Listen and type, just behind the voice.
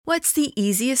What's the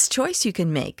easiest choice you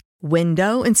can make?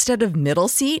 Window instead of middle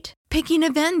seat? Picking a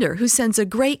vendor who sends a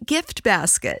great gift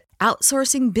basket?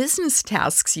 Outsourcing business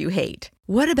tasks you hate?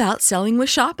 What about selling with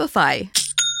Shopify?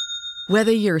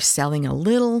 Whether you're selling a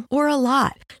little or a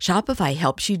lot, Shopify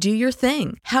helps you do your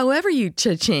thing, however you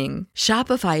cha-ching.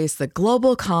 Shopify is the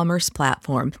global commerce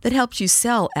platform that helps you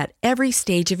sell at every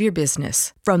stage of your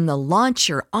business. From the launch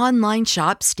your online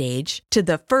shop stage to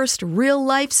the first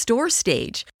real-life store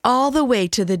stage, all the way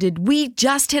to the did we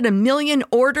just hit a million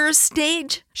orders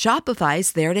stage.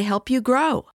 Shopify's there to help you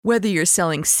grow. Whether you're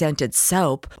selling scented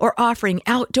soap or offering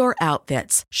outdoor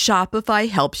outfits, Shopify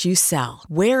helps you sell.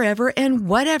 Wherever and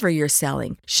whatever you're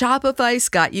selling, Shopify's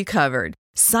got you covered.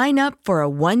 Sign up for a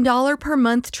 $1 per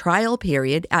month trial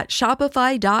period at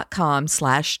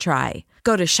shopify.com/try.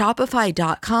 Go to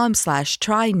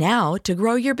shopify.com/try now to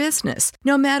grow your business,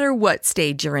 no matter what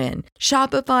stage you're in.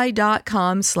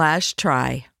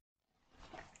 Shopify.com/try.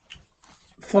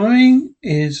 Following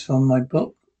is from my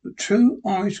book, The True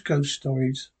Irish Ghost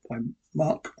Stories by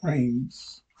Mark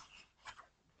Rains.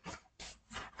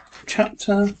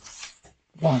 Chapter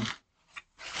 1.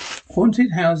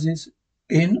 Haunted Houses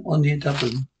in or near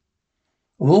Dublin.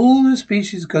 Of all the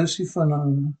species of ghostly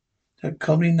phenomena that are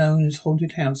commonly known as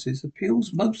haunted houses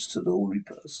appeals most to the ordinary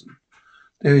person.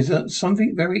 There is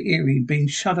something very eerie in being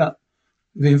shut up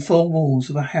within four walls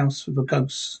of a house with a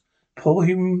ghost. Poor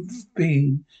human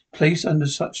being placed under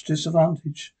such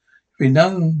disadvantage. If we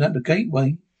known that the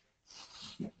gateway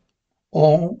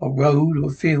or a road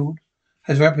or a field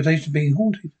has a reputation of being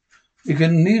haunted, we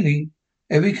can nearly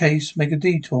every case make a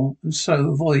detour and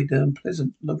so avoid the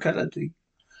unpleasant locality.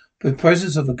 But the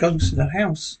presence of a ghost in a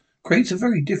house creates a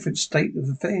very different state of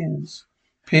affairs.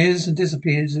 Appears and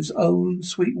disappears its own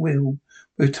sweet will,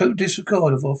 with total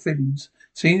disregard of our feelings.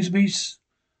 Seems to be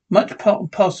much part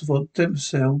and parcel of our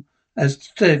domicile as the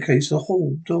staircase, the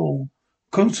hall door.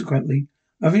 Consequently,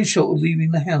 nothing short of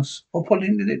leaving the house or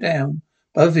pulling it down,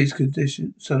 both these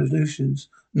solutions,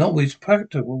 not always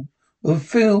practical, will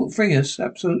free us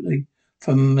absolutely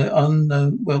from the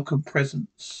unknown welcome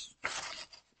presence.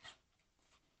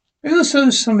 There is also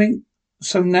something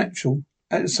so natural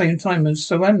at the same time as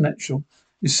so unnatural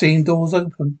is seeing doors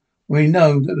open when we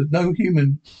know that no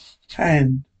human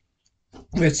hand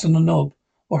rests on the knob,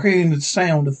 or hearing the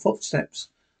sound of footsteps,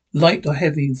 light or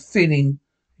heavy, feeling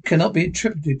it cannot be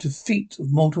attributed to feet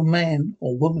of mortal man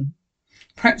or woman.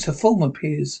 Perhaps a form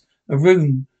appears, a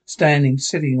room, standing,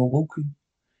 sitting or walking.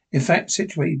 In fact,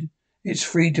 situated its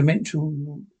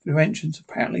dimensions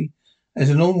apparently as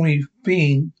an ordinary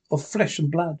being of flesh and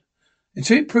blood,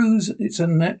 until it proves its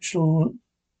unnatural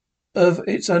of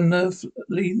its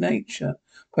unearthly nature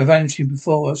by vanishing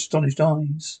before our astonished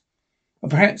eyes. Or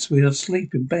perhaps we are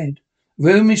asleep in bed.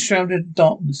 The room is shrouded in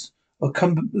darkness or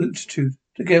multitude,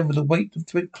 together with the weight of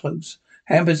bedclothes,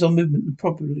 hampers our movement and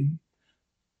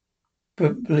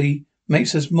probably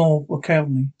makes us more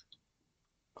cowardly.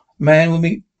 Man will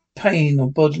meet pain or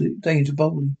bodily danger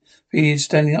boldly, for he is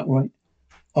standing upright,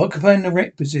 occupying an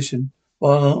erect position,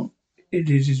 while it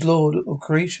is his lord of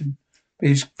creation. But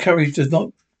his courage does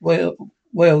not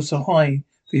wail so high,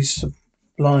 for he is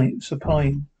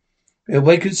supine. We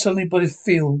awaken suddenly by the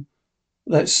feel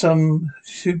that some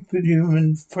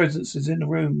superhuman presence is in the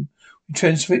room. We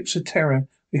transfix with terror.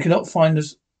 We cannot find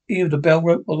either the bell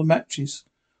rope or the matches,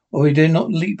 or we dare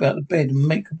not leap out of bed and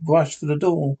make a rush for the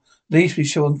door, lest we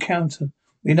shall encounter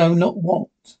we know not what.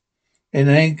 In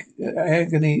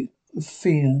agony of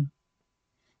fear,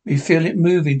 we feel it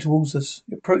moving towards us.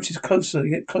 It approaches closer,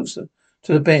 yet closer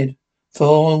to the bed.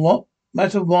 For what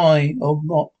matter why or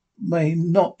what may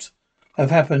not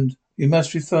have happened, we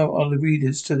must refer our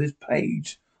readers to this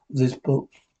page of this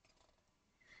book.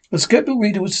 A skeptical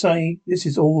reader would say, this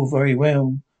is all very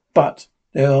well, but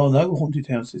there are no haunted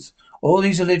houses. All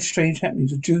these alleged strange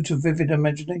happenings are due to vivid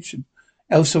imagination.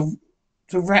 Else to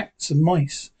rats and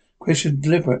mice. Question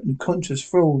deliberate and conscious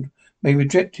fraud may be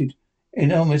rejected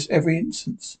in almost every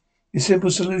instance. A simple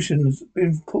solution has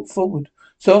been put forward.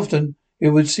 So often it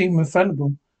would seem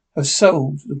infallible, have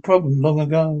solved the problem long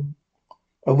ago.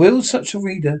 But will such a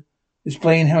reader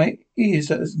explain how it is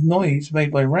that the noise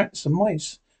made by rats and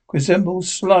mice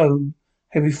resembles slow,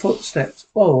 heavy footsteps,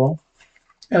 or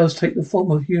else take the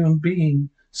form of a human being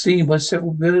seen by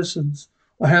several persons,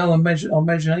 or how our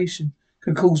imagination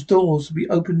can cause doors to be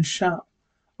opened and shut,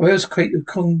 or else create a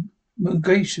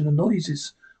congregation of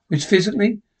noises which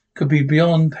physically could be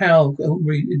beyond power of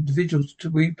ordinary individuals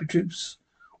to reproduce.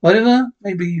 Whatever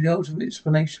may be the ultimate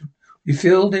explanation, we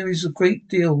feel there is a great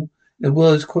deal in the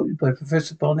words quoted by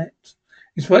Professor Barnett.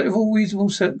 In spite of all reasonable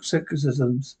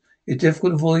skepticisms, it's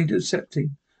difficult to avoid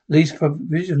accepting, at least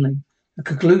provisionally, the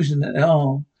conclusion that there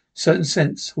are, certain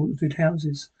sense haunted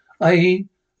houses, i.e.,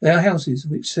 they are houses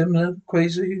in which similar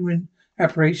quasi-human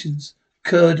apparitions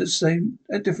occurred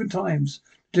at different times,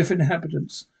 different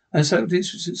inhabitants, and so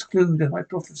this would exclude a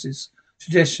hypothesis,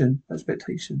 suggestion,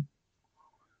 expectation.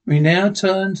 We now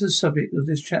turn to the subject of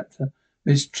this chapter,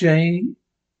 Miss G.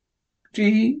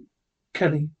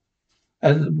 Kelly,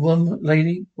 as one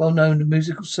lady well known in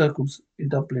musical circles in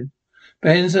Dublin.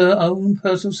 Bears her own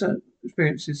personal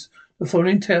experiences. The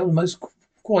following tale the most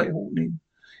quite haunting,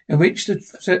 in which the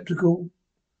spectacle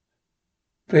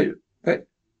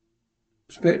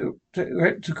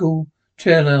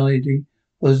chair lady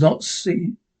was not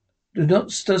seen,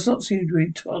 does not seem to be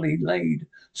entirely laid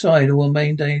aside of her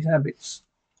mundane habits.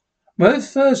 My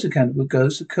first encounter with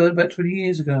ghosts occurred about 20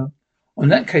 years ago. On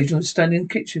that occasion, I was standing in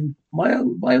the kitchen, my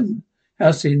own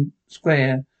house in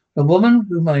Square. A woman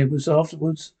whom I was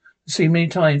afterwards to see many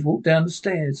times walked down the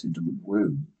stairs into the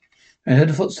room. I heard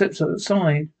the footsteps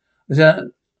outside. I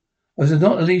was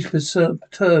not the least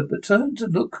perturbed, but turned to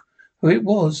look who it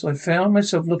was. I found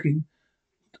myself looking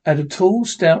at a tall,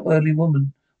 stout, early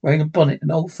woman wearing a bonnet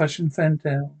and old-fashioned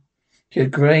fantail. She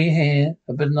had grey hair,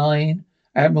 a benign,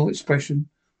 admirable expression.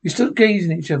 We stood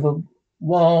gazing at each other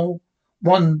while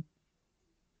one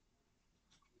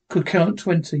could count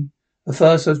 20. At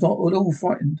first I was not at all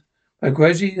frightened, but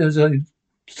gradually as I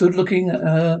stood looking at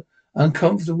her,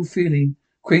 uncomfortable feeling,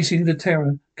 increasing the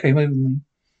terror, came over me.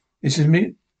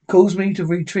 Caused me to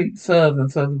retreat further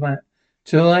and further back,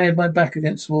 till I had my back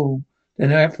against the wall.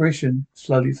 Then her apparition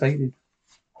slowly faded.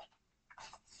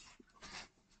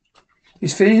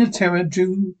 His feeling of terror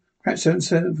drew perhaps a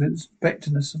sense of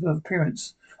expectantness of her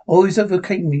appearance, always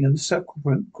overcame me on the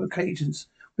subsequent occasions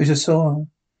which I saw her.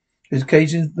 His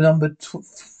occasions numbered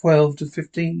 12 to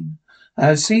 15. I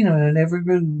have seen her in every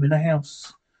room in the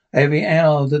house, every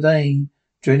hour of the day,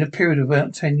 during a period of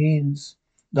about 10 years.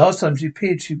 Last time she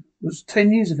appeared was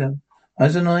 10 years ago. My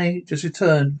husband and I just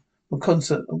returned from a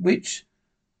concert at which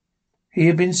he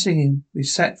had been singing. We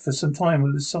sat for some time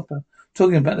over supper,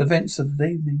 talking about the events of the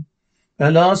evening. When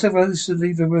at last I rose to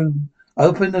leave the room, I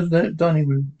opened the dining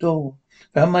room door,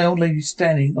 found my old lady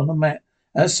standing on the mat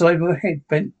outside with her head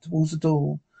bent towards the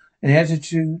door, in the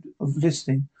attitude of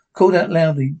listening. Called out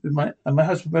loudly, and my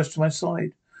husband rushed to my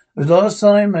side. It was the last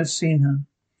time I'd seen her.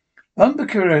 One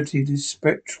peculiarity of this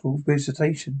spectral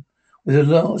visitation was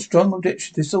a strong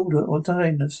objection to disorder or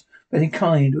tiredness of any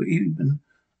kind, or even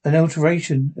an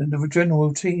alteration in the general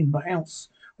routine of the house.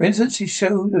 For instance, she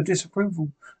showed her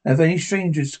disapproval of any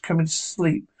strangers coming to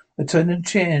sleep by turning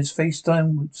chairs face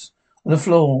downwards on the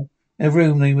floor in a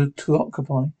room they were to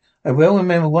occupy. I well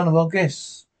remember one of our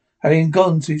guests having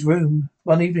gone to his room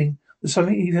one evening with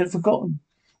something he had forgotten,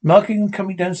 remarking on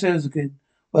coming downstairs again,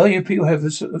 "Well, you people have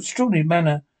an extraordinary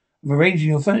manner of arranging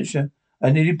your furniture.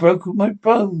 I nearly broke my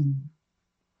bone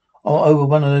over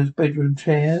one of those bedroom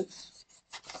chairs,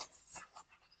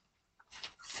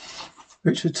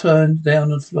 which were turned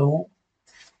down on the floor.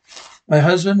 My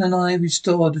husband and I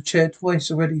restored the chair twice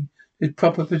already to its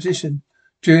proper position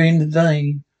during the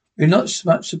day. We were not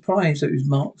much surprised at his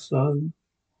marks, though.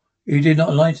 He did not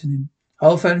enlighten him. I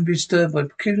whole family disturbed by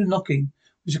peculiar knocking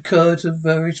which occurred to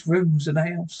various rooms in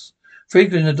the house,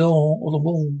 frequently the door or the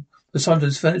wall, but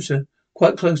sometimes furniture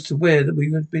quite close to where that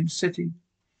we had been sitting.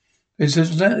 It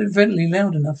was evidently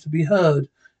loud enough to be heard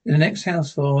in the next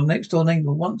house, for our next door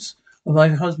neighbour once of my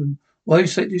husband, why he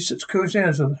selected such curious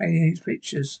hours of hanging his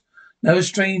pictures. Now a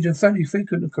strange and fairly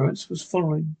frequent occurrence was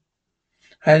following.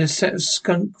 I had a set of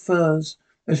skunk furs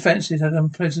which I fancied had an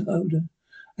unpleasant odour,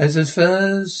 as the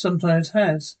furs sometimes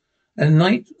has. And at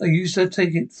night I used to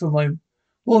take it from my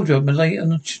wardrobe and lay it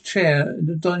on a chair in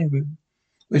the dining room,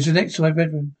 which was next to my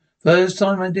bedroom. First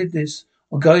time I did this,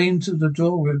 on going into the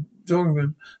drawing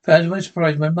room, found to my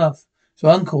surprise my muff, so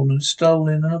uncle had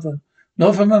stolen another.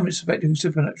 Not for a moment suspecting a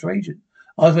supernatural agent.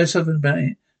 I asked my servant about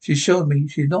it. She assured me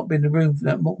she had not been in the room for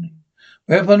that morning.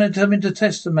 Whereupon I determined to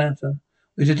test the matter,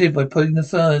 which I did by pulling the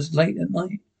furs late at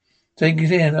night. Taking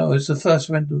care that I was the first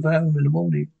to enter the home in the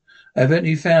morning, I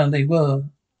eventually found that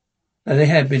they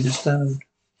had been disturbed.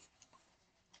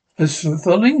 The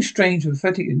following strange and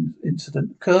pathetic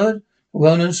incident occurred at a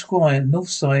well-known square on the north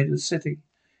side of the city.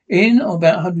 In or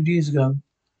about 100 years ago,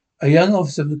 a young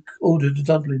officer of the Order of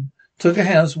Dublin took a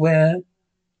house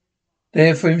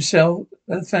there for himself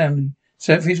and family,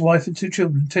 sent for his wife and two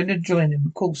children, intended to join him,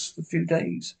 of course, for a few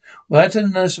days. Well, after the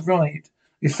nurse arrived,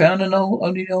 we found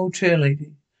only an old child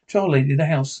lady in the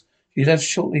house. She left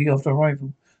shortly after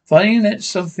arrival. Finding that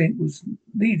something was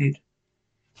needed,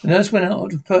 the nurse went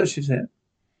out to purchase it.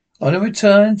 On her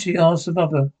return, she asked the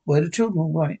mother where the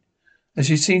children were, right, as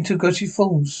she seemed to got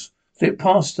forms slipped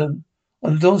past her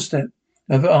on the doorstep.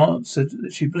 Mother answered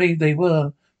that she believed they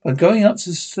were. By going up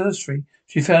to the nursery,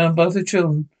 she found both the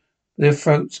children with their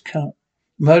throats cut.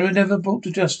 Murderer never brought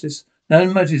to justice.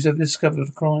 No motives ever discovered of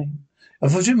the crime.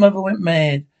 Unfortunately, mother went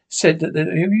mad. Said that the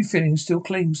eerie feeling still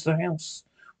clings to the house.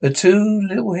 The two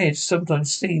little heads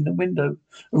sometimes seen the window,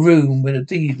 a room where the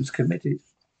deed was committed.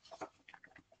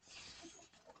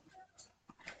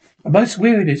 A most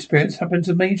weird experience happened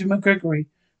to Major McGregory,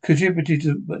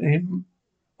 contributed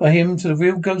by him to the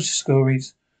real ghost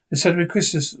stories. The celebrated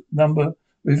Christmas number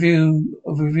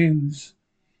reviews.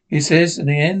 He says, at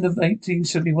the end of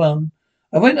 1871,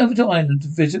 I went over to Ireland to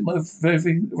visit my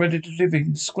relative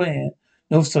living square,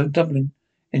 north side of Dublin.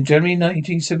 In January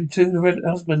 1972, the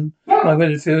husband of my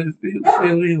relative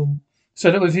fell ill.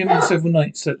 Stayed up with him for several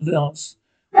nights. At last,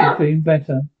 he'd been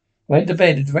better. I went to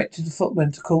bed and directed the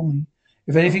footman to call me.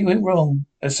 If anything went wrong,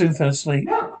 I soon fell asleep.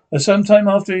 But some time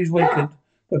after he was wakened,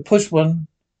 I pushed on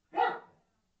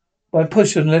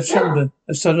the left shoulder.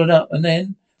 I started up, and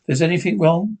then, if there's anything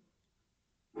wrong,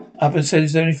 up and said,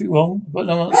 is there anything wrong? I got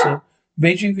no answer.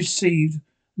 Immediately received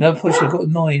another push. I got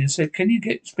annoyed and said, can you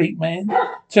speak, man?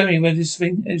 Tell me whether is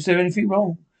there anything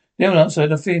wrong? No answer. I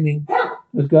had a feeling I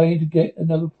was going to get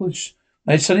another push.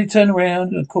 I suddenly turned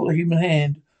around and caught a human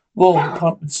hand, warm,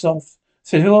 plump and soft. I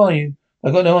said, who are you?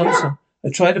 I got no answer. I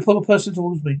tried to pull a person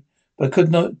towards me, but I could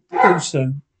not do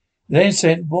so. Then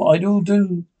said, what I will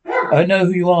do, I know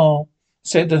who you are,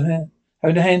 said the hand,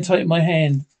 having the hand tight in my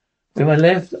hand. With my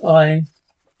left eye,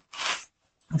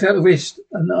 I felt the wrist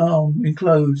and the arm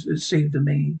enclosed, it seemed to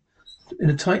me, in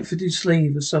a tight-fitting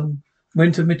sleeve of some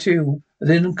winter material, a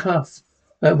linen cuff.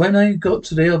 But when I got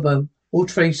to the elbow, all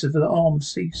trace of the arm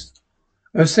ceased.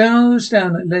 I was so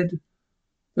astounded, let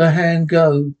the hand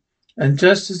go, and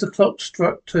just as the clock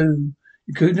struck 2,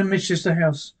 including the mistress of the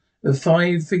house, the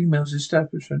 5 females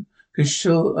establishment, I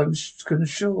was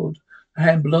assured the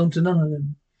hand belonged to none of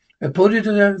them. I pulled it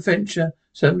to the adventure,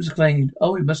 servants exclaimed,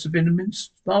 oh, it must have been the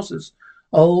masters.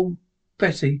 Oh,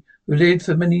 Betty, who lived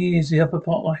for many years in the upper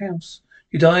part of my house.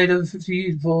 She died over 50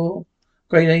 years before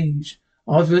great age.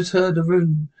 Afterwards heard the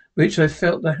room, which I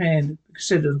felt the hand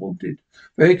considered haunted.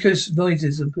 Very curious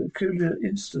noises and peculiar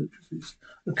instances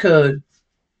occurred,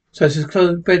 such as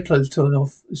bedclothes torn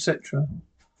off, etc.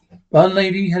 One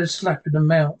lady had a slap in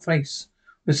the face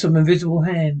with some invisible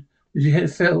hand, which she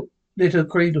had felt lit a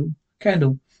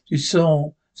candle. She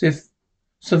saw as if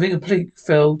something oblique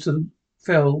fell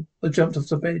or jumped off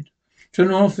the bed. To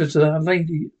an officer, a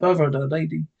lady,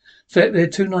 slept there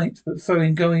 2 nights, but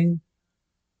following going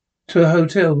to a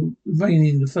hotel,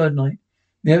 remaining the 3rd night.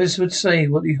 The others would say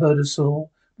what he heard or saw.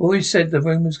 Always said the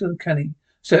room was uncanny.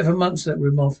 Slept for months in that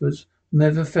room afterwards.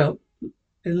 Never felt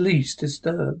at least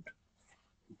disturbed.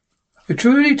 A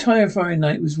truly terrifying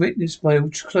night was witnessed by a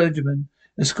clergyman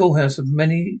in a schoolhouse of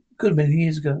many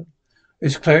years ago.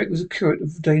 His cleric was a curate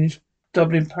of Danish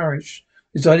Dublin parish,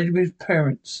 resided with his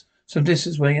parents some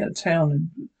distance away out of town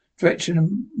in direction of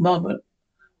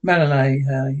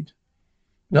Malahide.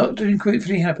 Not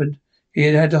infrequently happened. He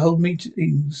had to hold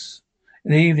meetings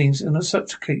in the evenings, and on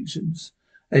such occasions,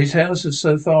 as his house was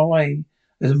so far away,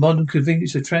 as a modern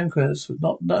convenience of tramcars was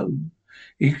not known.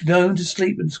 He could known to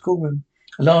sleep in the schoolroom,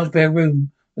 a large bare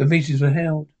room where meetings were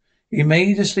held. He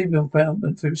made a sleeping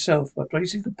apartment for himself by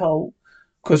placing a pole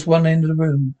across one end of the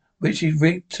room, which he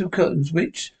rigged 2 curtains,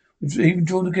 which, even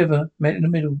drawn together, met in the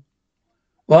middle.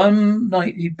 One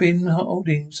night he'd been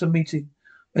holding some meeting.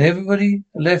 When everybody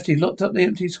had left, he locked up the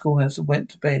empty schoolhouse and went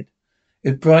to bed. It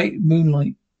was bright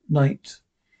moonlight night.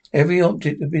 Every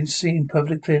object had been seen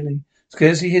perfectly clearly.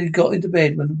 Scarcely had he got into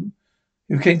bed when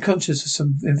he became conscious of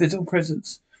some invisible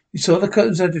presence. He saw the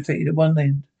curtains agitated at one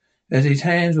end, as his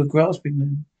hands were grasping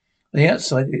them. On the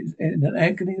outside, in an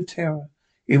agony of terror,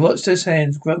 he watched his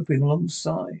hands groping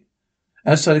alongside,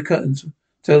 outside the curtains,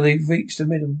 till they reached the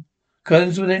middle.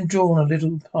 Curtains were then drawn a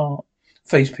little apart.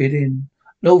 Face peered in.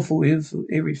 An awful, evil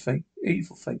face.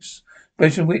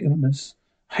 Expression of wickedness,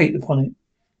 hate upon it,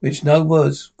 which no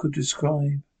words could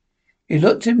describe. He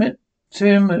looked at him at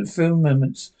a few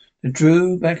moments, then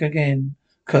drew back again.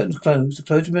 Curtains closed. The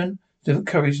clergyman, with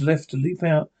courage, left to leap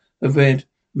out of bed,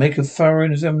 make a thorough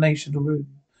examination of the room.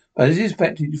 But as he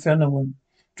expected, he found no one.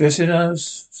 Dressing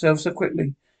himself so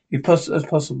quickly as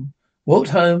possible, walked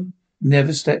home,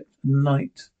 never slept a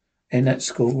night in that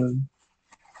schoolroom.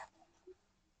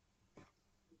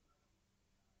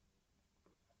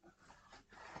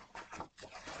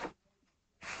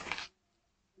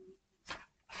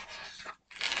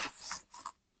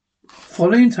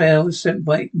 Following tale was sent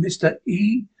by Mr.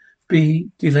 E. B.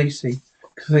 De Lacy,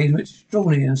 contains an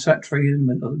extraordinary and saturated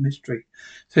element of the mystery.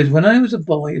 Says, when I was a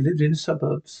boy, I lived in the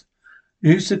suburbs.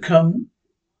 Used to come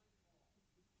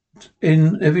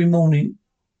in every morning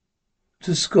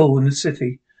to school in the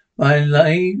city. I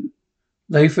lay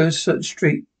for a certain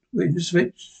street, which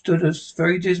stood a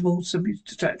very dismal,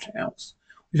 semi-detached house,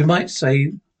 which I might say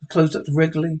was closed up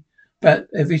regularly about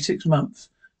every 6 months.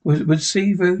 Would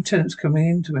see road tenants coming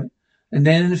into it, and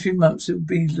then in a few months it would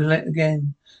be let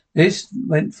again. This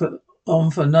went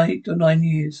on for 8 or 9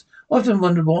 years. I often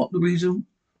wondered what the reason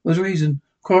was.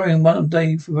 Quarrying one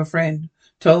day from a friend,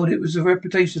 told it was a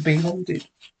reputation of being haunted.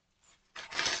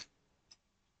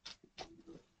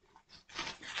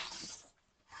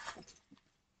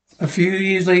 A few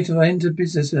years later, I entered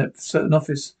business at a certain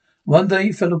office. One day,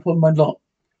 it fell upon my lot.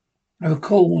 I have a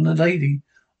call on a lady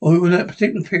who, in that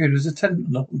particular period, was a tenant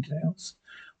of the haunted house.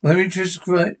 When we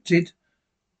transacted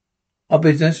our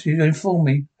business, she informed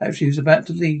me that she was about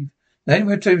to leave. The only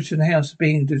reputation in the house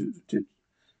being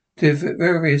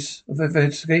various of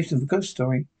investigation of the ghost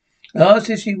story. I asked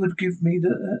if she would give me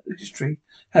the history,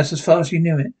 as far as she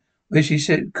knew it, which she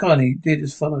said kindly did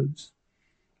as follows.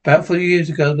 About 40 years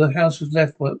ago, the house was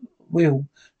left by will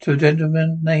to a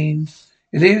gentleman named.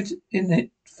 He lived in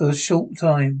it for a short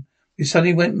time. He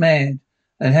suddenly went mad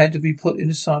and had to be put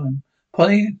in asylum.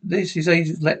 Upon this, his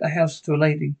agents let the house to a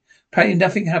lady. Apparently,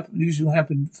 nothing unusual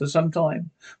happened for some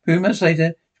time. A few months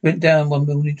later, she went down one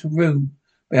morning to a room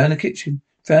behind the kitchen,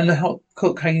 found the hot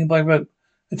cook hanging by rope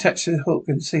attached to the hook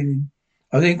in the ceiling.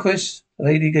 On the inquest, the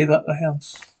lady gave up the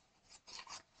house.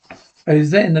 It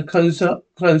was then closed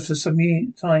for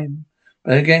some time,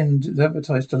 but again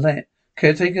advertised to let.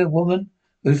 Caretaker woman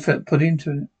who put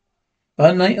into it.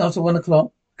 One night after 1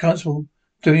 o'clock, constable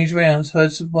doing his rounds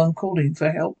heard someone calling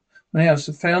for help from the house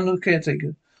and found the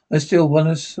caretaker and still one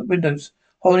of the windows,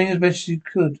 holding as best she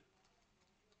could.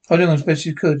 Holding on as best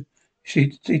she could.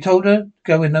 He told her to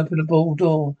go and open the ball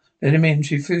door. Let him in.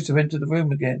 She refused to enter the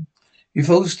room again. He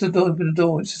forced her to open the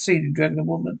door and succeeded, dragging the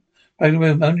woman back to the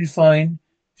room, only to find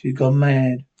she'd gone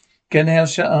mad. Again, the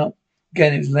house shut up.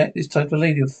 Again, it was let this type of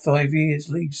lady of 5 years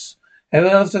lease.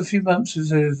 However, after a few months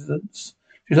of residence,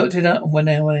 she locked it up and went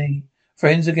away.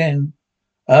 Friends again.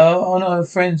 On her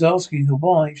friends asking her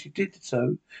why she did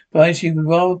so, but she would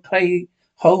rather pay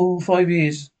whole 5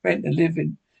 years rent to live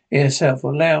in herself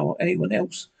or allow anyone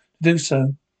else to do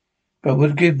so, but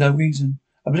would give no reason.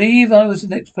 I believe I was the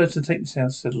next person to take this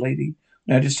house, said the lady.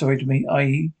 Now this story to me,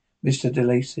 i.e. Mr.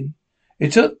 DeLacy.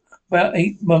 It took about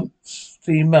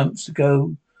 18 months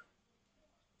ago.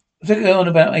 I took it on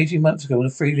about 18 months ago on a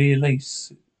 3-year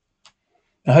lease.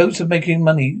 The hopes of making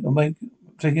money or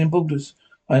taking boulders.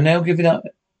 I now give it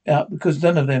up because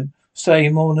none of them stay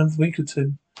more than a week or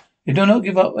two. They do not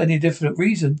give up any definite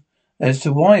reason as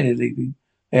to why they're leaving.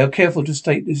 They are careful to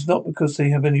state this not because they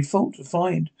have any fault to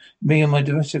find me and my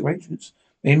domestic arrangements.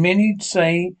 They merely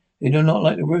say they do not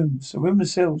like the rooms. The rooms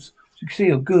themselves, as you can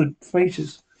see, are good,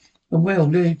 spacious, and well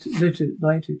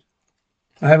lighted.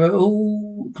 I have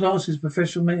all classes of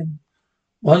professional men.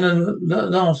 One of the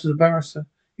last was a barrister.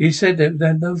 He said that they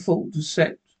had no fault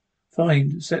to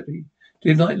find, except he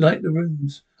did not like the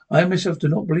rooms. I myself do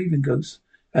not believe in ghosts.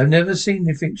 I have never seen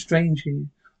anything strange here,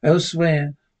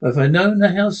 elsewhere, but if I know in the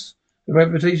house the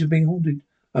reputation of being haunted,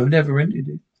 I have never rented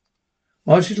it.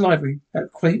 Marsh's library,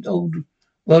 that quaint old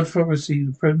world forestry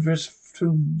of ponderous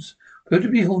tombs, proved to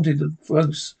be haunted of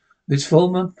ghosts of its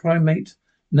former primate,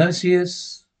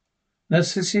 Narcissus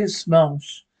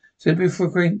Marsh, said before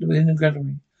great within the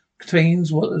gallery,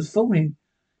 contains what was formerly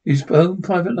his own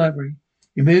private library.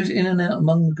 He moves in and out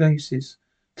among the cases,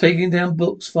 taking down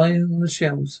books, finding them on the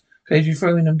shelves, occasionally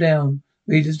throwing them down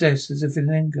readers' desks as if in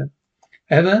anger.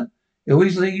 However, he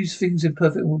always leaves things in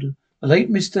perfect order. The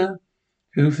late Mr.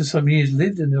 who for some years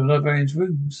lived in the librarian's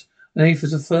rooms, and he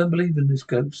was a firm believer in this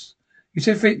ghost. He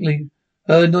said frequently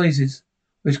heard noises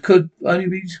which could only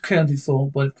be accounted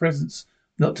for by the presence,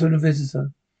 not to the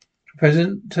visitor. The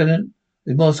present tenant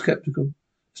is more skeptical. The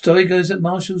story goes that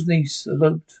Marshall's niece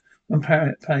eloped from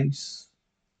Paris.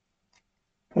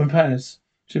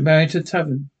 She married to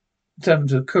tavern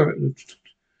to a curate of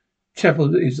Chapel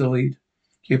Isoid.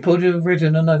 She reported have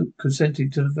written a note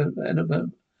consenting to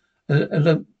the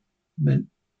elopement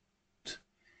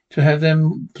to have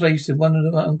them placed in one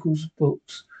of her uncle's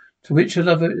books, to which her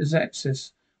lover has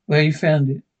access, where he found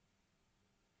it.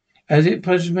 As it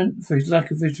punishment for his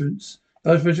lack of vigilance,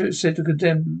 the Archbishop said to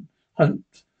condemn Hunt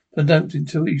for note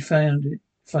until he find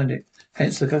it.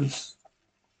 Hence the ghost.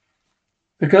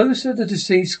 The ghost of the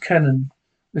deceased canon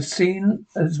was seen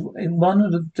as in one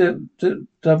of the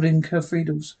Dublin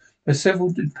cathedrals by several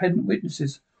independent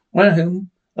witnesses, one of whom,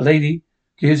 a lady,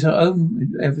 gives her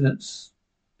own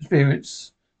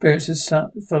experiences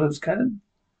follows canon.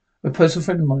 A personal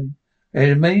friend of mine. They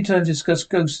had many times discussed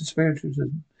ghosts and spiritualism,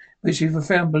 which she was a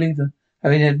profound believer.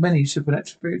 having had many supernatural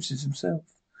experiences himself.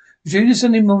 During the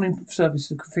Sunday morning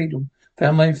service at the cathedral,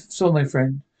 saw my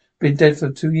friend, been dead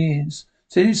for 2 years,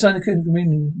 sitting inside the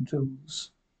communion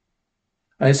tools.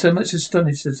 I was so much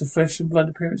astonished at the flesh and blood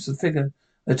appearance of the figure.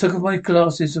 I took off my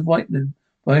glasses and wiped them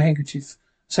by a handkerchief,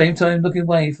 at the same time looking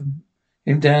away from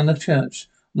him down the church,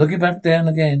 looking back down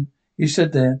again. He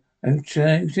stood there. I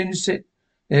continued to sit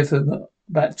there for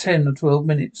about 10 or 12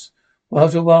 minutes. Well,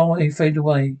 after a while, he faded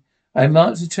away. I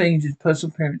marked the change in his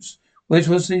personal appearance, which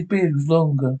was his beard was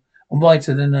longer and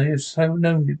whiter than I have so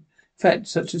known him. In fact,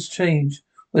 such a change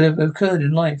would have occurred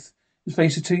in life in the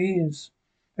space of 2 years.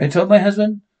 I told my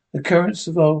husband the occurrence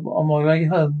on my way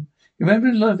home. You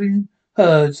remember having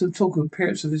heard some talk of the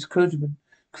appearance of this clergyman,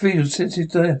 cathedral since his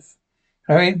death.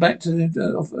 Hurrying back to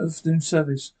the afternoon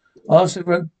service, asked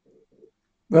the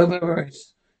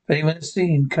Roborist if anyone had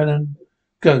seen Canon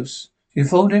Ghost. She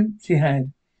informed him she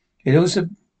had. He had also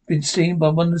been seen by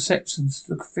one of the sextons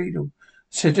of the cathedral.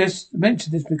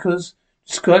 Mentioned this because,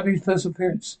 describing his personal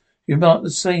appearance, he remarked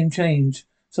the same change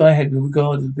as I had with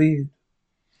regard to the beard.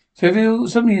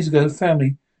 Some years ago,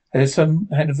 family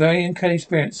had a very uncanny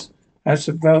experience as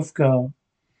to Ralphgar,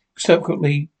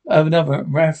 subsequently of another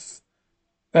Mays.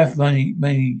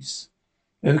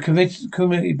 They were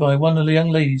committed by one of the young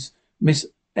ladies, Miss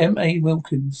M.A.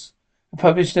 Wilkins, who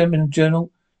published them in the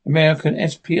journal American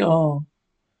SPR,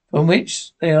 from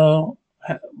which are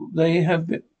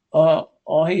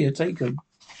here taken.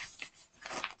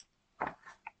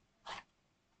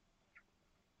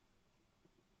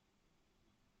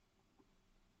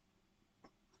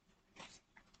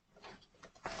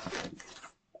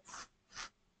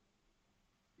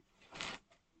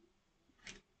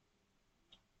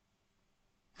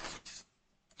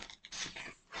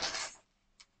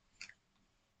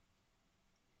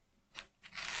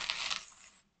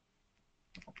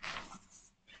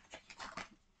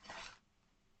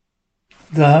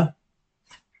 The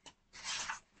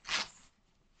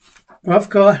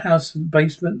Roughgar house and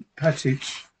basement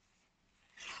passage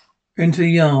into the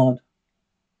yard.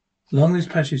 Along this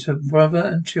passage, her brother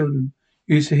and children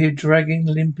used to hear dragging,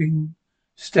 limping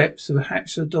steps of a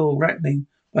hatch door rattling,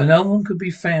 but no one could be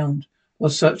found or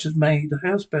such as made. The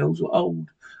house bells were old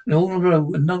and all in a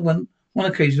row, and one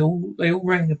occasion they all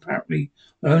rang apparently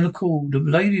their own accord. The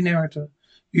lady narrator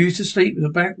used to sleep in the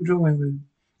back drawing room.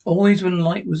 Always when the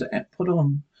light was put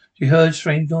on, she heard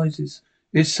strange noises.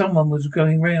 If someone was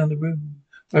going round the room,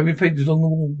 rubbing papers along the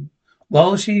wall.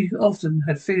 While she often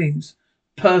had feelings,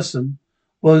 person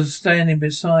was standing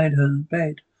beside her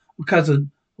bed. Her cousin,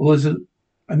 who was a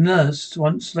nurse,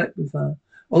 once slept with her.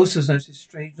 Also noticed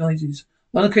strange noises.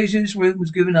 On occasion, this room was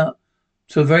given up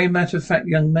to a very matter-of-fact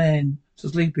young man to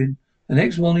sleep in. The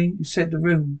next morning, he said the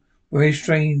room was very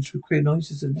strange with queer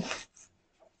noises in it.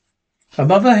 Her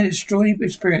mother had extraordinary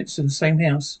experience in the same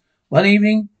house. One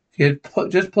evening, she had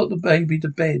just put the baby to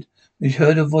bed when she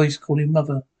heard a voice calling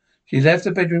mother. She left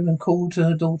the bedroom and called to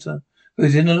her daughter, who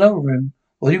was in the lower room.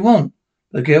 What do you want?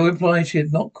 The girl replied she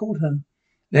had not called her.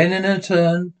 Then in her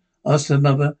turn asked her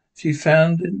mother if she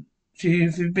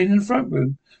had been in the front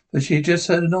room, but she had just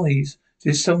heard a noise.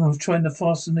 As if someone was trying to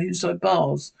fasten the inside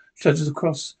bars, shutters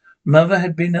across. Mother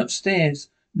had been upstairs.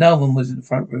 No one was in the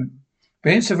front room.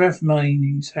 Prince of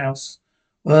Rathmani's house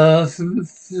for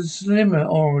slimmer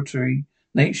oratory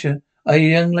nature. Our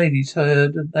young ladies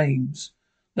heard the names.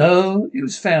 Though it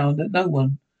was found that no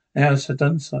one in the house had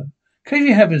done so.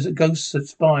 Occasionally happens that ghosts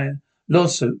aspire.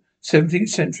 Lawsuit, 17th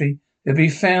century. They'll be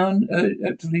found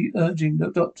actively urging the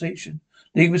adoption.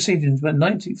 Legal proceedings by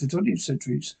 19th and 20th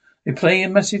centuries. They play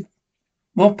a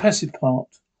more passive part.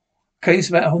 A case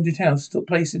about a haunted house took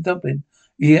place in Dublin,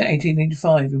 year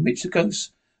 1885, in which the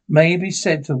ghosts may be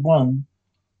said to have won.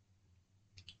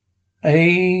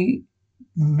 A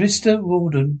Mr.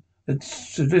 Rawdon, a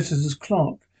solicitor's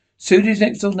clerk, sued his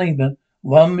next door neighbour,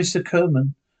 one Mr.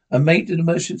 Kerman, a mate of the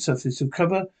merchant's office, to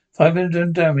cover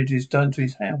 500 damages done to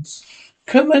his house.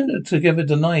 Kerman together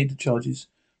denied the charges,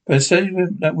 but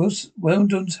asserted that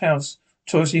Weldon's house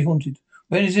notoriously haunted.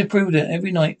 Witnesses proved that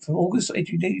every night from August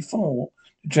 1884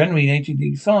 to January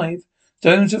 1885,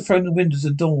 stones were thrown at the windows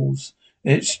and doors.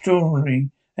 Extraordinary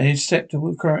and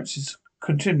acceptable occurrences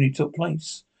continually took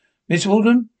place. Miss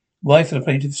Walden, wife of the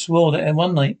plaintiff, swore that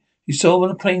one night she saw one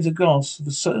of the panes of glass of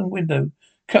a certain window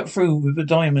cut through with a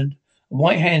diamond, a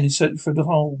white hand inserted through the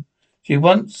hole. She had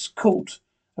once caught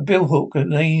a billhook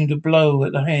and aimed a blow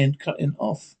at the hand, cutting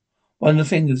off one of the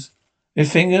fingers.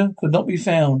 His finger could not be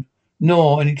found,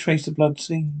 nor any trace of blood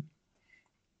seen.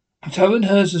 Tyrant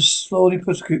Hers was slowly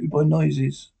persecuted by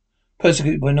noises.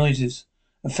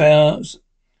 And found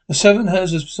the servant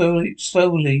Hers was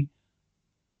slowly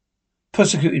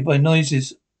persecuted by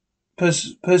noises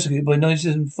persecuted by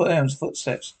noises and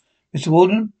footsteps. Mr.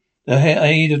 Warden, the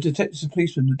aide of detectives and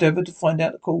policemen endeavoured to find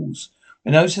out the cause.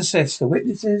 With no success, the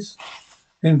witnesses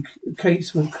in the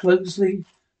case were closely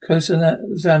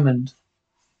examined,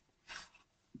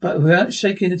 but without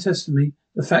shaking the testimony,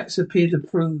 the facts appeared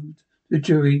approved. The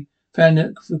jury found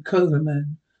that the Kogan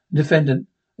man and defendant,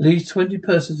 at least 20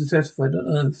 persons have testified on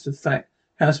oath the fact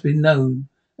has been known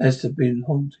as to have been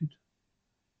haunted.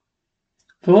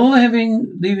 For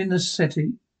leaving the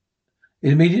city,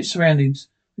 in immediate surroundings,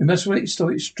 we must relate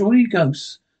story extraordinary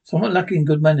ghosts, somewhat lacking in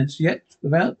good manners, yet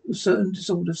without a certain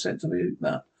disordered sense of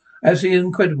humour. Absolutely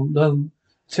incredible, though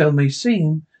tale may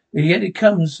seem, yet it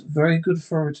comes very good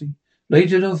authority.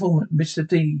 Later the informant, Mr.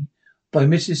 D, by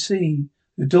Mrs. C,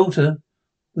 the daughter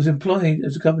was employed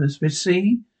as a governess. Miss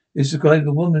C is described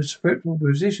a woman of respectable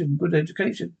position, good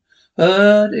education.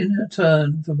 Heard in her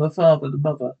turn from her father, the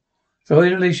mother. So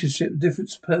in relationship with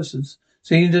different persons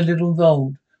seemed a little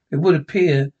involved. It would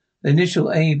appear the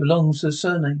initial A belongs to the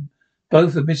surname,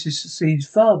 both of Mrs. C's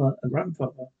father and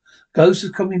grandfather. Ghost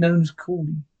is commonly known as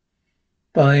Corny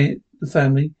by the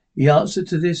family. He answered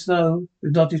to this, though,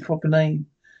 with not his proper name.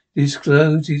 He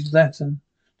disclosed his latter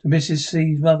to Mrs.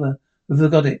 C's mother, who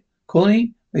forgot it.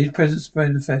 Corny made his presence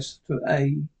manifest to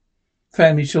A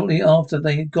family shortly after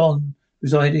they had gone,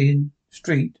 residing in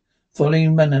street.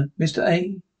 Following manner, Mr.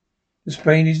 A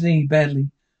sprained his knee badly,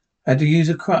 had to use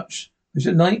a crutch, which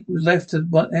at night was left at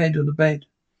one head of the bed.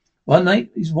 One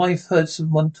night, his wife heard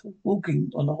someone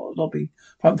walking on the lobby.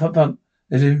 Pump, pump, pump,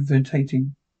 as if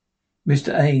invitating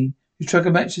Mr. A. He struck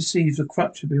a match to see if the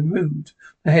crutch had been removed from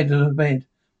the head of the bed,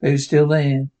 but it was still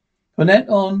there. From that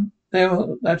on,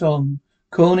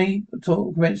 Corny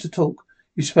commenced to talk.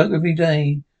 He spoke every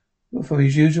day from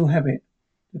his usual habit.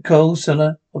 The coal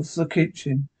cellar of the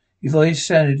kitchen. His voice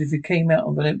sounded as if it came out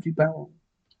of an empty barrel.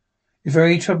 It's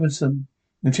very troublesome.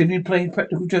 Continually playing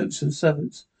practical jokes on the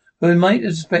servants, who he might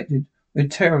have suspected were in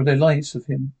terror of their lives of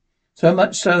him. So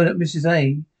much so that Mrs.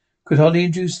 A could hardly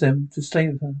induce them to stay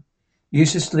with her. He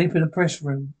used to sleep in a press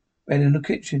room, bed in the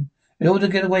kitchen, in order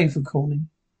to get away from Corny.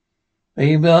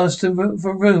 They asked him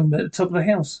for a room at the top of the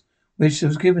house, which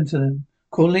was given to them.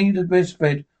 Corny, the best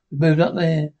bed, was moved up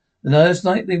there. The last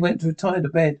night they went to retire to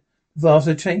bed.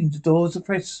 After change, the doors of the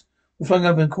press were flung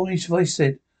open. Corny's voice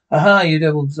said, "Aha, you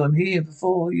devils, I'm here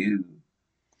before you.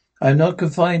 I am not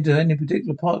confined to any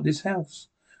particular part of this house."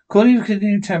 Corny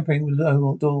continued tampering with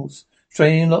the doors,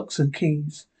 straining locks and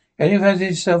keys. He only had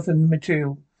himself in the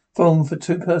material formed for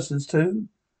two persons, too,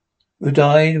 who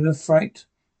died of a fright.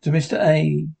 To Mr.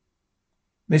 A,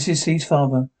 Mrs. C's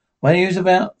father. When he was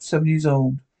about 7 years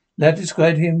old, lad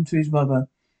described him to his mother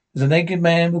as a naked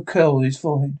man with curl on his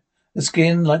forehead, the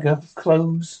skin like a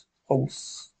clothes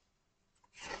horse.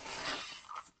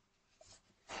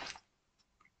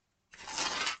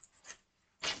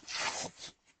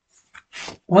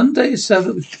 One day a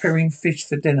servant was preparing fish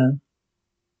for dinner.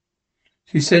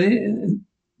 She said it, and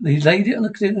he laid it on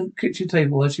the kitchen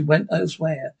table as she went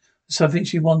elsewhere for something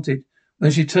she wanted.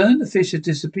 When she turned, the fish had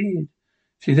disappeared.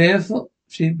 Thereupon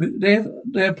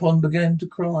began to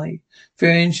cry,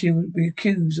 fearing she would be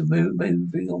accused of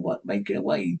moving or making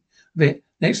away with it.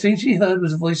 Next thing she heard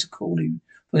was a voice calling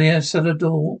from the cellar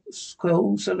door,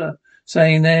 cellar,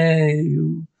 saying, "There,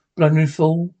 you blundering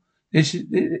fool, this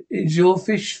is your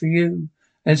fish for you."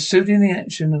 And suiting the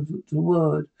action of the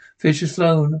word, fish was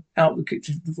flown out the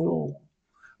kitchen floor.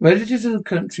 Relatives of the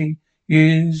country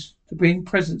used to bring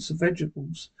presents of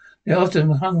vegetables. They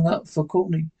often hung up for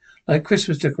Courtney like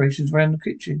Christmas decorations around the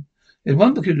kitchen. There's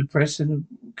one peculiar press in the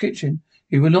kitchen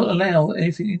he would not allow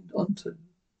anything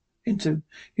into.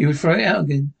 He would throw it out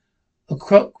again. A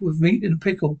crock with meat and a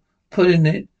pickle put in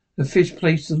it, the fish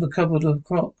placed on the cover of the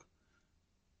crock.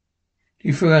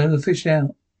 He threw the fish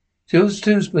out. Two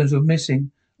spoons were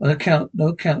missing. No account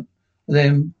of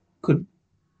them could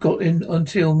got in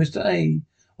until Mr. A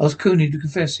asked Cooney to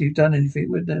confess he'd done anything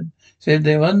with them. Said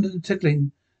they were under the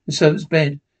tickling the servant's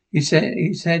bed. He said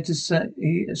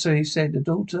the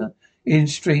daughter in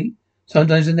street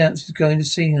sometimes announced he's going to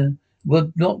see her,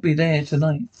 would not be there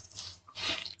tonight.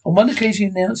 On one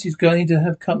occasion he announced he's going to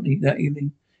have company that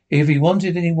evening. If he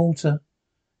wanted any water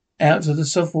out of the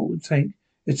soft water tank,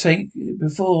 to take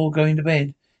before going to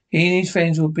bed, he and his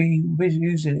friends would be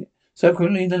using it.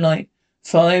 Subsequently in the night,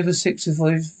 5 or 6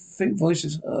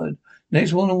 voices heard.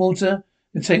 Next morning water,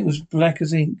 the tank was black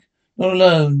as ink. Not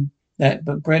alone that,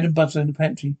 but bread and butter in the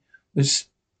pantry was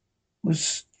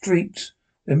streaked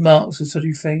with marks of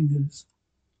sooty fingers.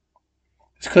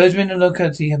 His clergyman in the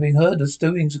locality, having heard the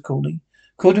doings of Courtney,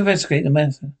 called to investigate the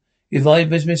matter. He advised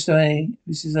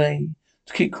Mrs. A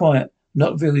to keep quiet,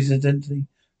 not reveal his identity,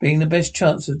 being the best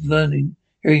chance of learning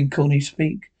hearing Corny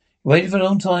speak. He waited for a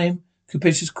long time.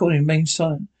 Capricious Corny remained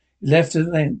silent. He left at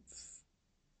length.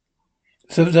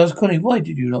 So asked Corny, why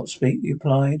did you not speak? He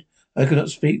replied, I could not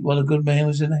speak while a good man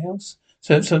was in the house.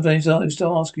 So sometimes I used to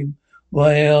ask him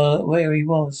where he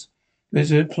was.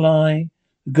 His reply,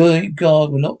 the good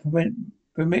God will not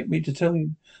permit me to tell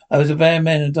you. I was a bad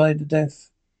man and died a death.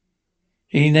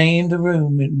 He named the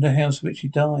room in the house in which he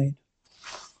died.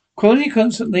 Corny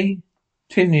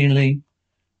continually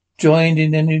joined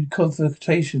in any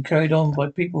confrontation carried on by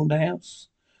people in the house.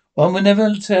 One would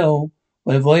never tell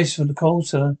when a voice from the coal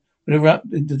cellar would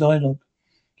erupt into dialogue.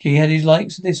 He had his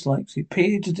likes and dislikes. He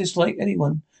appeared to dislike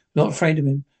anyone not afraid of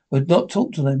him, would not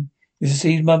talk to them. Mr.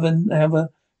 C's mother, however,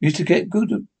 used to get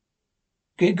good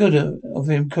of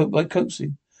him by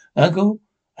coaxing. Uncle,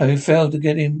 having failed to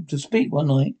get him to speak one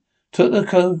night, took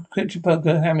the kitchen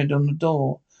poker, hammered on the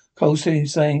door, Cole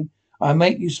saying, I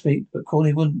make you speak, but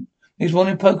Corny wouldn't. Next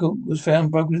morning, poker was found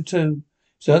broken in two.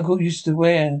 His uncle used to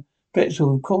wear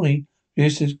spectacles. Corny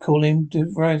used to call him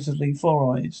derisively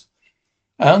Four Eyes.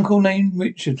 An uncle named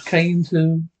Richard came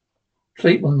to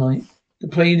sleep one night. He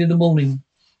played in the morning.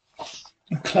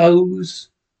 The clothes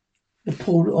were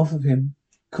pulled off of him.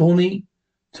 Corny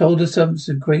told the servants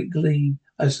in great glee,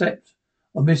 I slept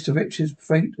on Mr. Richard's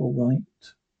fate all right.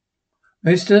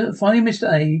 Finally,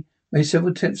 Mr. A made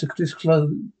several attempts to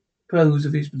disclose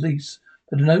of his beliefs,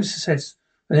 but to no success.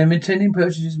 When their intending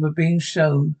purchases were being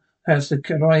shown, as they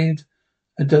arrived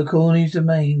at Corny's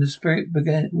domain, the spirit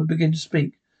would begin to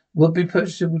speak. Would-be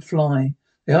purchaser would fly.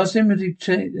 They asked him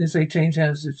if they changed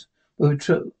houses, would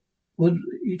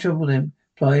he trouble them?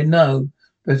 Replied, no,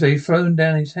 but if they thrown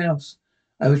down his house,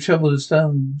 I would trouble the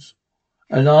stones.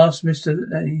 At last,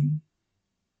 Mr. A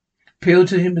appealed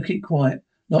to him to keep quiet,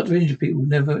 not to injure people who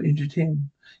never injured him.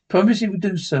 He promised he would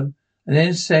do so, and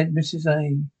then said, Mrs.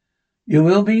 A, you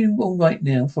will be all right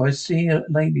now, for I see a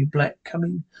lady in black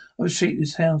coming up the street to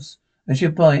this house, and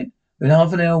she'll buy it. In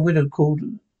half an hour, a widow called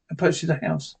and approached the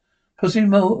house. Possibly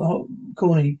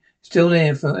Corny, still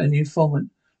there for an informant,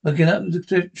 looking up the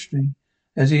dictionary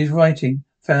as he is writing,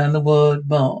 found the word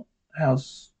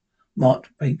house marked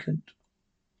vacant.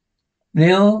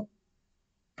 Neil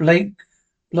Blanche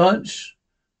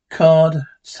Card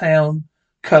Town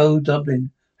Co. Dublin.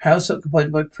 House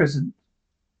occupied by present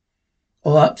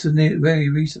or up to very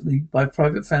recently by a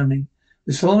private family.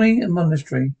 Was formerly a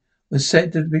monastery. Was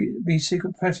said to be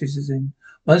secret practices in.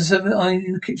 One servant ironing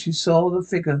in the kitchen saw the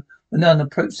figure of a nun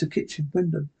approach the kitchen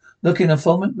window. Looking, a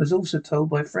informant was also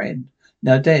told by a friend,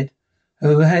 now dead,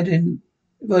 who had in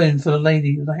for the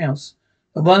lady of the house.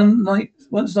 But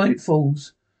once night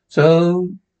falls,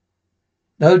 so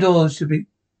no doors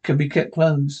can be kept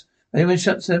closed. Anyone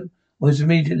shuts them or is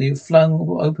immediately flung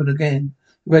open again.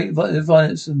 Great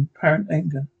violence and apparent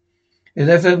anger. If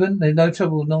left open, there's no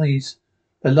trouble noise.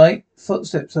 But light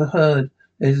footsteps are heard.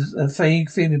 There's a vague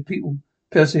feeling of people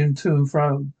passing to and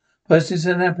fro. Persons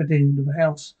inhabiting the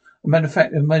house. A matter of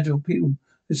fact, imaginable people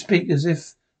who speak as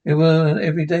if it were an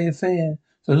everyday affair.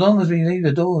 So long as we leave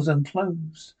the doors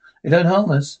unclosed, they don't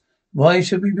harm us. Why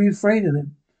should we be afraid of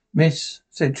them? Miss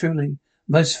said truly,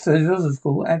 most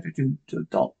philosophical attitude to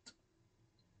adopt.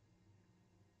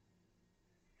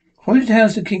 Haunted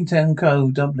House at Kingstown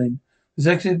Co., Dublin, was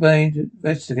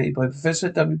investigated by Professor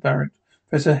W. Barrett,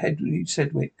 Professor Henry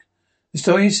Sedgwick. The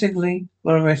story is singly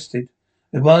well arrested,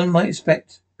 as one might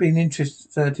expect, being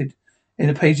inserted in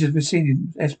the pages of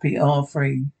proceedings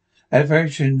SPR3.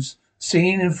 Apparitions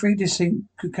seen in three distinct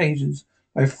occasions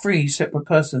by three separate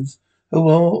persons who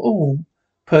were all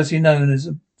personally known as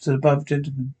the above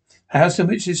gentlemen. House in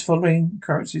which this following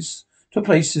occurrences took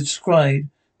place is described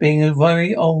being a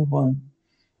very old one,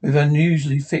 with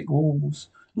unusually thick walls.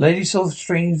 The lady saw a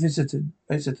strange visitant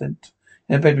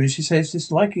in her bedroom. She says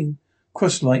disliking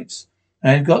cross lights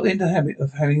and had got into the habit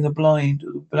of having the blind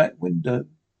of the black window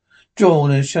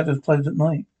drawn and shutters closed at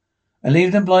night, and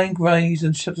leaving the blind raised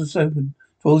and shutters open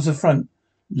towards the front,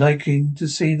 liking to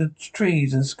see the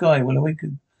trees and sky when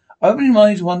awakened. Opening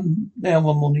my eyes one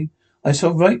morning, I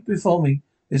saw right before me.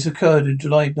 This occurred in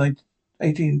July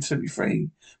 1873.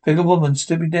 A figure woman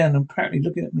stood me down and apparently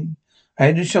looking at me.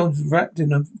 Head and shoulders wrapped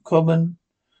in a common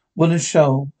woolen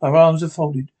shawl. Her arms were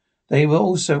folded. They were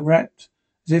also wrapped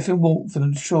as if in warmth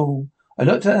and shawl. I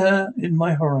looked at her in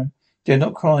my horror. Dared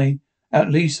not cry. At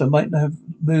least I might have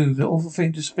moved. An awful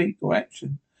thing to speak or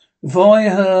action. Before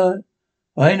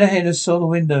behind her head I saw the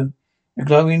window. A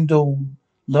glowing dawn.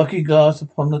 Lucky glass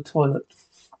upon the toilet.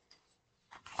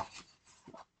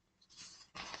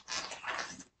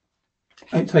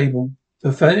 A table.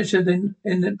 The furniture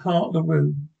in that part of the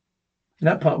room. In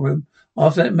that part of the room.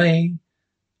 After that may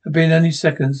have been only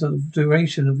seconds of the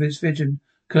duration of this vision.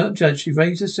 Could not judge. She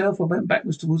raised herself and went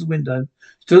backwards towards the window,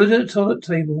 stood at the toilet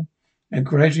table, and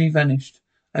gradually vanished.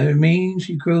 And it means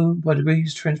she grew by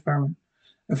degrees transparent.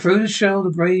 And through the shell, the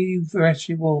brave dress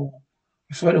she wore,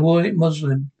 despite the white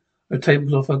muslin, the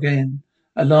tablecloth again.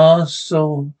 At last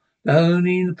saw that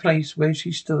only in the place where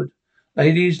she stood,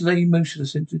 ladies lay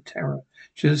motionless into terror.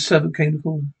 Till the servant came to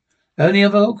call her. The only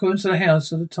other occurrence of the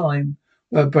house at the time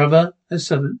were her brother and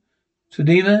servant, to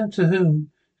neither to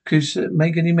whom could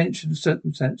make any mention of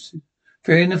circumstances,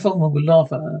 fearing the former would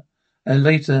laugh at her, and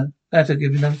latter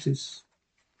give notice.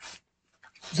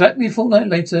 Exactly a fortnight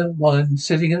later, while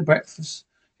sitting at breakfast,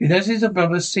 he noticed her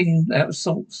brother seemed out of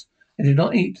sorts and did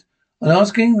not eat. On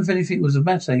asking him if anything was the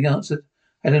matter, he answered,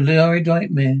 "Had a lurid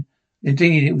nightmare."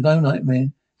 Indeed, it was no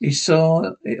nightmare. He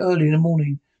saw it early in the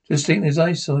morning, just thinking as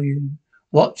I saw you.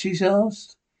 What? She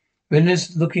asked.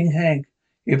 Villainous looking hag,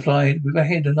 he replied, with her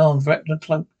head and arms wrapped in a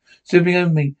cloak, stooping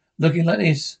over me, looking like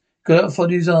this. Got up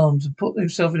folded his arms and put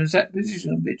himself in the exact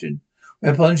position of vision.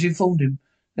 Whereupon she informed him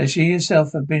that she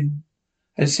herself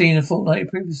had seen a fortnight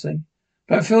previously.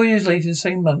 About 4 years later, the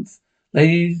same month,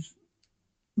 lady's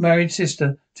married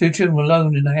sister, 2 children were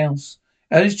alone in the house.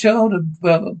 Eldest child, a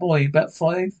boy about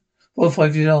 4 or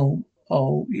 5 years old,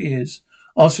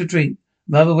 asked for a drink.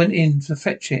 Mother went in to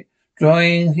fetch it,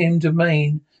 drawing him to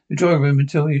the drawing room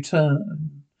until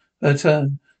her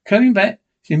turn. Coming back,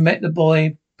 she met the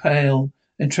boy pale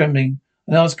and trembling,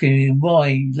 and asking him why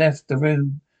he left the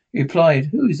room. He replied,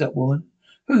 "Who is that woman?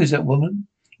 Who is that woman?"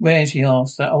 "Where?" she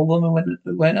asked. "That old woman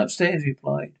went upstairs," he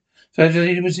replied. So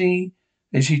was he,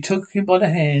 and she took him by the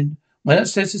hand, went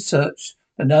upstairs to search,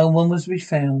 but no one was to be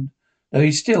found, though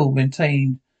he still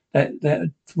maintained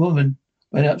that woman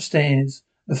went upstairs.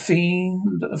 A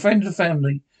friend of the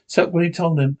family, subsequently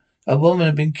told him a woman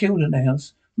had been killed in the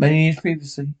house many years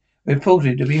previously,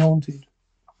 reported to be haunted.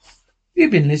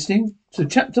 You've been listening to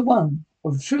Chapter 1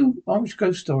 of True Irish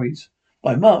Ghost Stories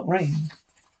by Mark Rain.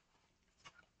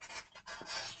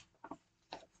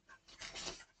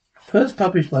 First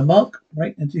published by Mark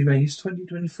Andrew Rains,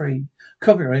 2023.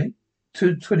 Copyright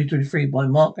to 2023 by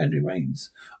Mark Andrew Rains.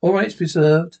 All rights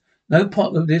preserved. No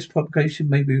part of this publication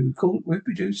may be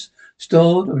reproduced,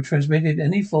 stored, or transmitted in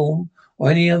any form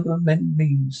or any other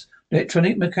means.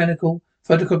 Electronic, mechanical,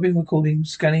 photocopying, recording,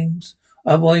 scannings,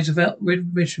 otherwise without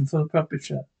written permission from the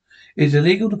publisher. It is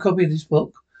illegal to copy this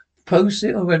book, post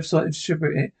it on a website, and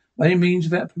distribute it by any means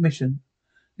without permission.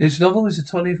 This novel is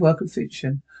entirely a work of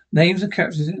fiction. Names and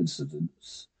characters and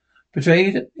incidents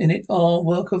portrayed in it are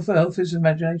work of author's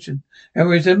imagination and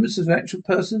resemblance of actual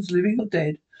persons, living or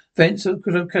dead, events or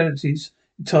localities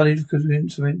entirely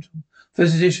coincidental.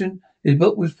 First edition, the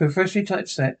book was professionally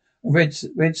typeset on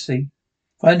Red Sea.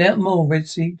 Find out more on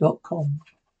redsea.com.